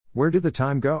Where did the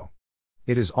time go?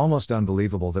 It is almost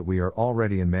unbelievable that we are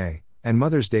already in May, and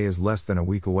Mother's Day is less than a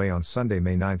week away on Sunday,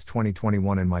 May 9,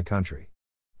 2021 in my country.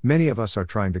 Many of us are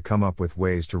trying to come up with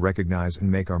ways to recognize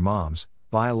and make our moms,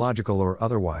 biological or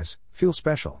otherwise, feel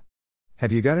special.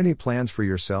 Have you got any plans for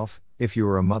yourself, if you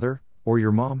are a mother, or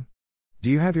your mom?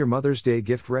 Do you have your Mother's Day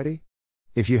gift ready?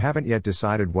 If you haven't yet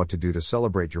decided what to do to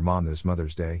celebrate your mom this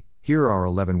Mother's Day, here are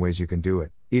 11 ways you can do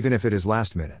it, even if it is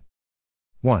last minute.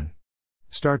 1.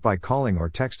 Start by calling or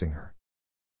texting her.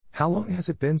 How long has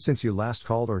it been since you last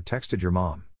called or texted your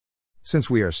mom? Since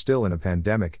we are still in a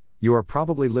pandemic, you are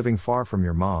probably living far from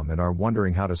your mom and are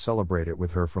wondering how to celebrate it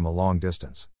with her from a long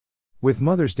distance. With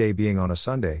Mother's Day being on a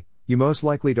Sunday, you most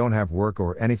likely don't have work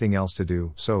or anything else to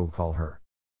do, so call her.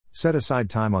 Set aside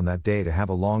time on that day to have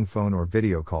a long phone or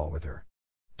video call with her.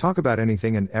 Talk about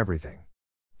anything and everything.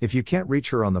 If you can't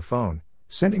reach her on the phone,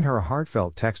 sending her a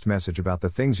heartfelt text message about the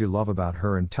things you love about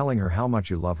her and telling her how much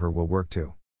you love her will work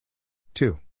too.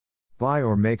 2. Buy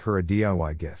or make her a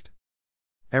DIY gift.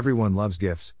 Everyone loves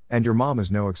gifts, and your mom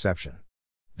is no exception.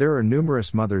 There are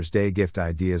numerous Mother's Day gift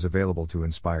ideas available to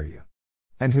inspire you.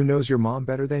 And who knows your mom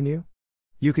better than you?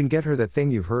 You can get her that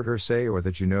thing you've heard her say or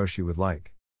that you know she would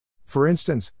like. For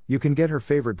instance, you can get her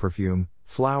favorite perfume,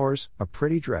 flowers, a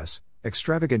pretty dress,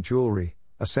 extravagant jewelry,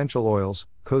 essential oils,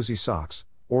 cozy socks,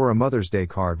 or a Mother's Day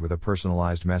card with a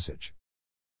personalized message.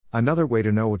 Another way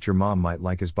to know what your mom might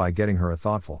like is by getting her a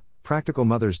thoughtful, practical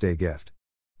Mother's Day gift.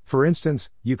 For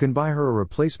instance, you can buy her a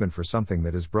replacement for something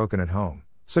that is broken at home,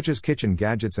 such as kitchen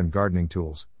gadgets and gardening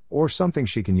tools, or something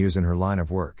she can use in her line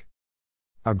of work.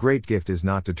 A great gift is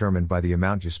not determined by the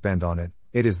amount you spend on it,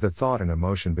 it is the thought and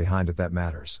emotion behind it that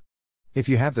matters. If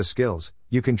you have the skills,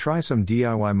 you can try some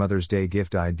DIY Mother's Day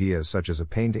gift ideas such as a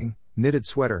painting, knitted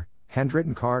sweater,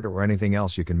 handwritten card, or anything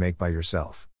else you can make by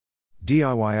yourself.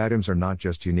 DIY items are not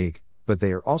just unique, but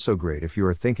they are also great if you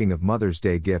are thinking of Mother's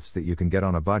Day gifts that you can get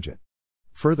on a budget.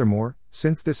 Furthermore,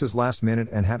 since this is last minute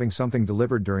and having something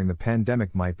delivered during the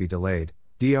pandemic might be delayed,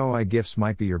 DIY gifts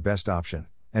might be your best option,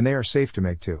 and they are safe to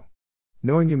make too.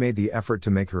 Knowing you made the effort to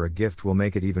make her a gift will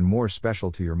make it even more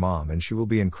special to your mom, and she will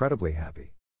be incredibly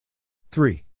happy.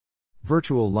 3.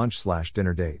 Virtual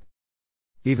lunch/dinner date.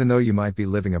 Even though you might be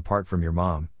living apart from your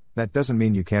mom, that doesn't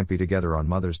mean you can't be together on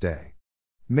Mother's Day.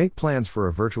 Make plans for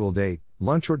a virtual date,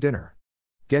 lunch or dinner.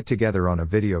 Get together on a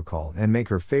video call and make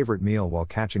her favorite meal while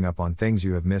catching up on things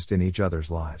you have missed in each other's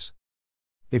lives.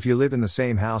 If you live in the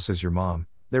same house as your mom,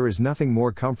 there is nothing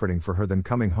more comforting for her than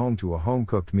coming home to a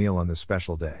home-cooked meal on this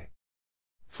special day.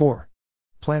 4.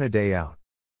 Plan a day out.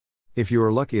 If you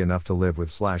are lucky enough to live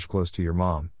with/close to your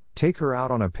mom, take her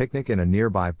out on a picnic in a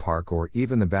nearby park or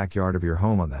even the backyard of your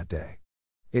home on that day.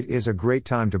 It is a great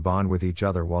time to bond with each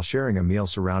other while sharing a meal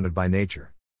surrounded by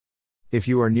nature. If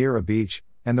you are near a beach,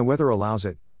 and the weather allows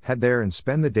it, head there and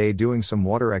spend the day doing some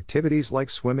water activities like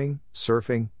swimming,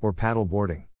 surfing, or paddle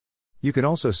boarding. You can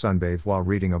also sunbathe while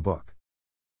reading a book.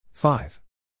 5.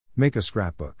 Make a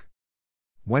scrapbook.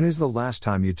 When is the last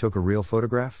time you took a real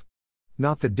photograph?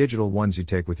 Not the digital ones you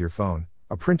take with your phone,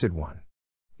 a printed one.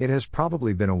 It has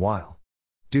probably been a while.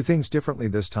 Do things differently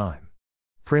this time.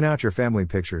 Print out your family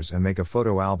pictures and make a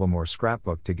photo album or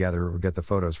scrapbook together, or get the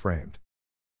photos framed.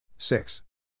 6.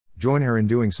 Join her in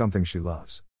doing something she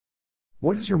loves.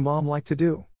 What does your mom like to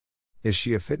do? Is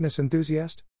she a fitness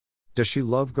enthusiast? Does she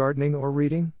love gardening or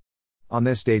reading? On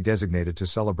this day designated to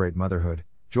celebrate motherhood,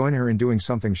 join her in doing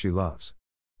something she loves.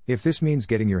 If this means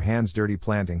getting your hands dirty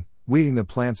planting, weeding the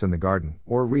plants in the garden,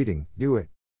 or reading, do it.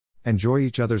 Enjoy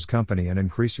each other's company and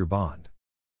increase your bond.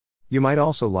 You might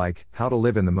also like how to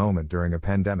live in the moment during a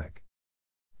pandemic.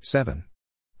 7.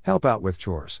 Help out with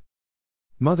chores.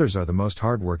 Mothers are the most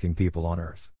hardworking people on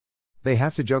earth. They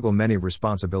have to juggle many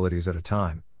responsibilities at a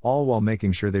time, all while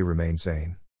making sure they remain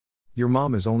sane. Your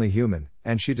mom is only human,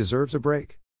 and she deserves a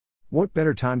break. What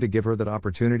better time to give her that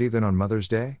opportunity than on Mother's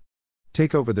Day?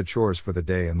 Take over the chores for the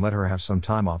day and let her have some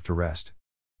time off to rest.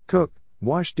 Cook,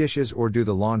 wash dishes, or do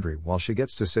the laundry while she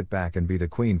gets to sit back and be the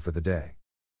queen for the day.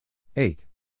 8.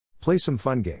 Play some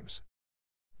fun games.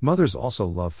 Mothers also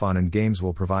love fun, and games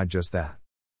will provide just that.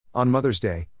 On Mother's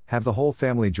Day, have the whole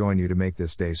family join you to make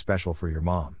this day special for your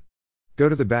mom. Go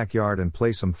to the backyard and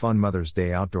play some fun Mother's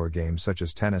Day outdoor games such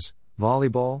as tennis,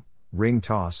 volleyball, ring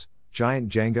toss, giant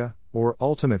Jenga, or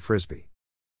ultimate frisbee.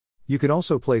 You can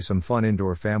also play some fun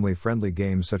indoor family-friendly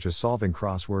games such as solving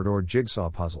crossword or jigsaw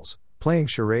puzzles, playing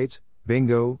charades,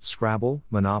 bingo, Scrabble,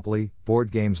 Monopoly,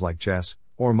 board games like chess,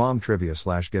 or mom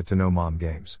trivia/get-to-know-mom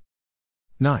games.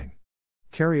 9.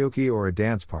 Karaoke or a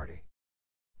dance party.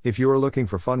 If you are looking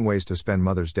for fun ways to spend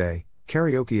Mother's Day,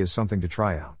 karaoke is something to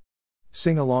try out.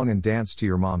 Sing along and dance to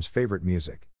your mom's favorite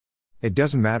music. It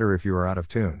doesn't matter if you are out of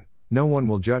tune, no one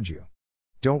will judge you.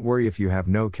 Don't worry if you have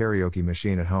no karaoke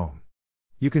machine at home.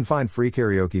 You can find free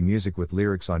karaoke music with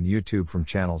lyrics on YouTube from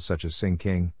channels such as Sing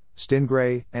King,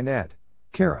 Stingray, and Ed.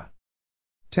 Kara.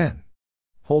 10.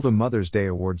 Hold a Mother's Day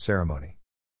award ceremony.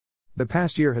 The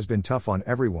past year has been tough on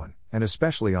everyone, and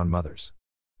especially on mothers.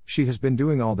 She has been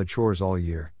doing all the chores all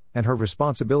year, and her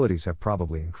responsibilities have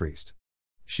probably increased.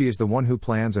 She is the one who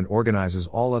plans and organizes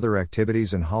all other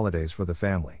activities and holidays for the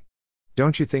family.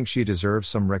 Don't you think she deserves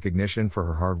some recognition for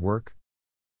her hard work?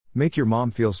 Make your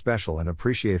mom feel special and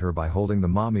appreciate her by holding the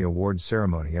Mommy Awards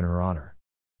ceremony in her honor.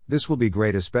 This will be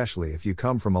great, especially if you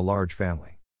come from a large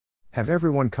family. Have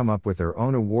everyone come up with their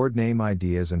own award name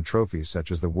ideas and trophies,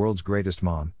 such as the world's greatest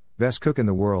mom, best cook in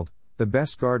the world, the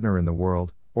best gardener in the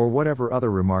world, or whatever other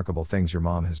remarkable things your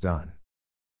mom has done.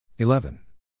 11.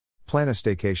 Plan a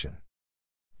staycation.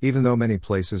 Even though many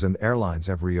places and airlines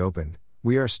have reopened,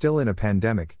 we are still in a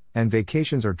pandemic, and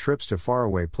vacations or trips to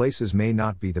faraway places may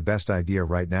not be the best idea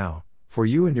right now, for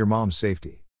you and your mom's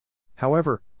safety.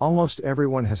 However, almost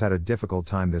everyone has had a difficult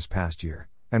time this past year,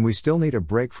 and we still need a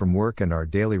break from work and our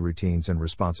daily routines and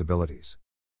responsibilities.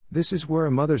 This is where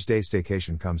a Mother's Day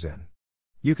staycation comes in.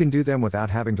 You can do them without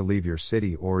having to leave your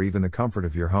city or even the comfort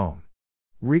of your home.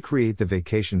 Recreate the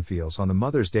vacation feels on the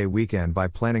Mother's Day weekend by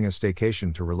planning a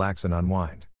staycation to relax and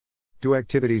unwind. Do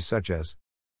activities such as: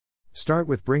 start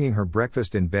with bringing her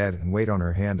breakfast in bed and wait on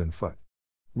her hand and foot.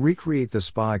 Recreate the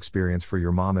spa experience for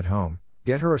your mom at home.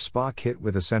 Get her a spa kit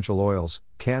with essential oils,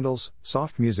 candles,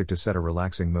 soft music to set a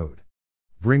relaxing mood.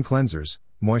 Bring cleansers,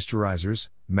 moisturizers,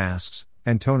 masks,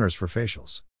 and toners for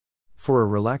facials. For a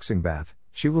relaxing bath,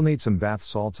 she will need some bath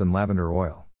salts and lavender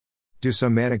oil. Do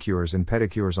some manicures and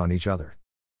pedicures on each other.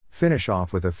 Finish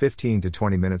off with a 15 to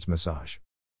 20 minutes massage.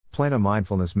 Plan a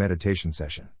mindfulness meditation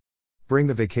session. Bring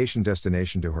the vacation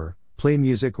destination to her, play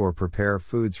music or prepare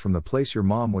foods from the place your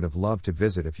mom would have loved to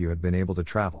visit if you had been able to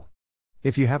travel.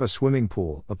 If you have a swimming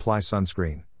pool, apply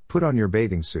sunscreen, put on your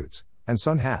bathing suits, and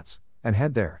sun hats, and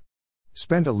head there.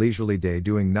 Spend a leisurely day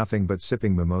doing nothing but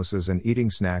sipping mimosas and eating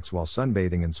snacks while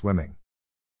sunbathing and swimming.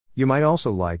 You might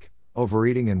also like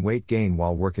overeating and weight gain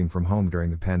while working from home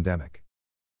during the pandemic.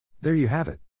 There you have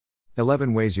it.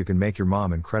 11 ways you can make your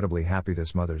mom incredibly happy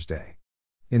this Mother's Day.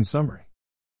 In summary: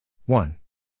 1.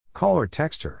 Call or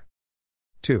text her.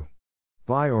 2.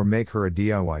 Buy or make her a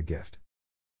DIY gift.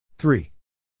 3.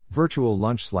 Virtual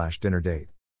lunch/dinner date.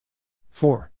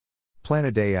 4. Plan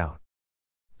a day out.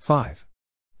 5.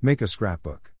 Make a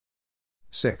scrapbook.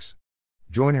 6.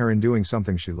 Join her in doing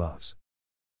something she loves.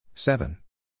 7.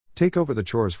 Take over the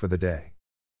chores for the day.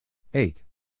 8.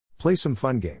 Play some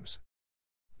fun games.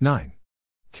 9.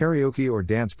 Karaoke or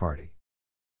dance party.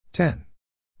 10.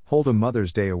 Hold a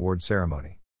Mother's Day award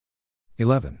ceremony.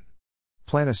 11.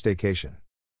 Plan a staycation.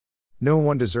 No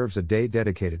one deserves a day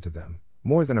dedicated to them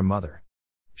more than a mother.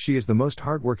 She is the most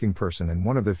hardworking person and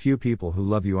one of the few people who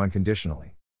love you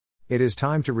unconditionally. It is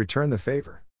time to return the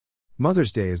favor.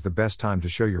 Mother's Day is the best time to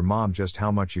show your mom just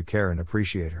how much you care and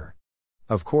appreciate her.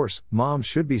 Of course, moms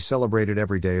should be celebrated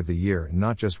every day of the year and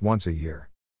not just once a year.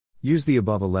 Use the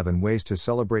above 11 ways to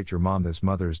celebrate your mom this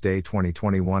Mother's Day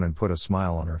 2021 and put a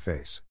smile on her face.